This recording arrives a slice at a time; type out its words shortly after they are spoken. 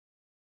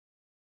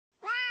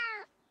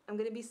I'm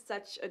gonna be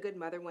such a good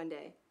mother one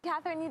day.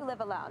 Catherine, you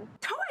live alone.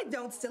 No, I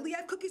don't, silly. I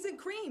have cookies and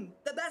cream.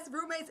 The best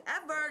roommates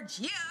ever.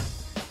 Yeah.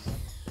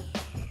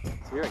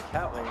 So you're a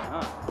cat lady,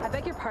 huh? I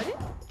beg your pardon?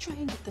 Try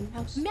and get the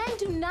mouse. Men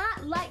do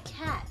not like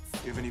cats.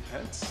 You have any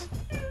pets?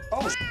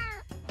 Oh,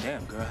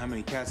 damn, girl, how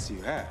many cats do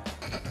you have?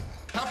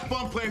 Have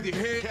fun playing with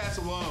your head cats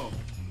alone.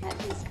 That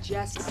is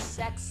just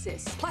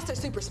sexist. Plus, they're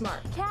super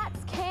smart. Cats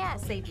can't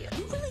save you.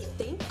 You really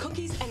think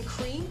cookies and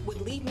cream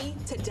would leave me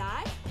to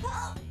die?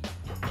 Mom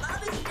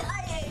is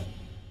dying.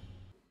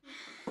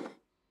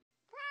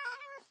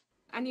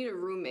 I need a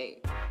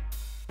roommate.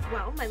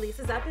 Well, my lease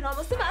is up in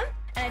almost a month,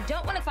 and I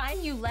don't want to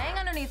find you laying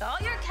underneath all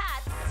your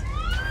cats.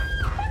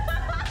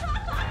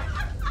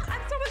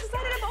 I'm so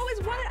excited. I've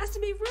always wanted us to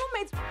be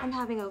roommates. I'm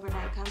having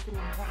overnight company.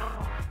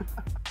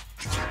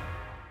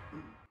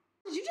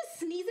 Did you just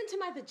sneeze into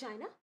my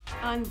vagina?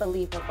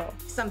 Unbelievable.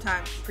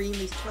 Sometimes cream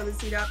leaves toilet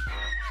seat up.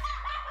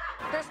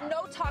 There's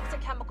no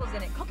toxic chemicals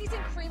in it. Cookies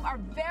and cream are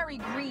very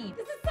green.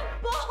 This is some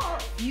bull!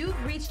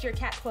 You've reached your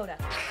cat quota.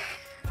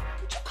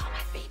 Did you call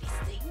my baby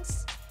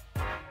things?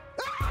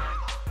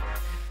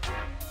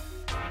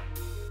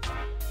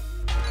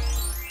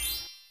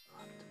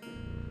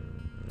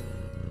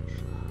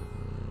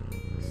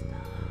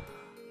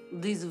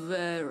 This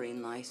very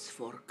nice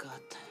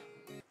forecut.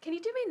 Can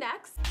you do me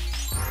next?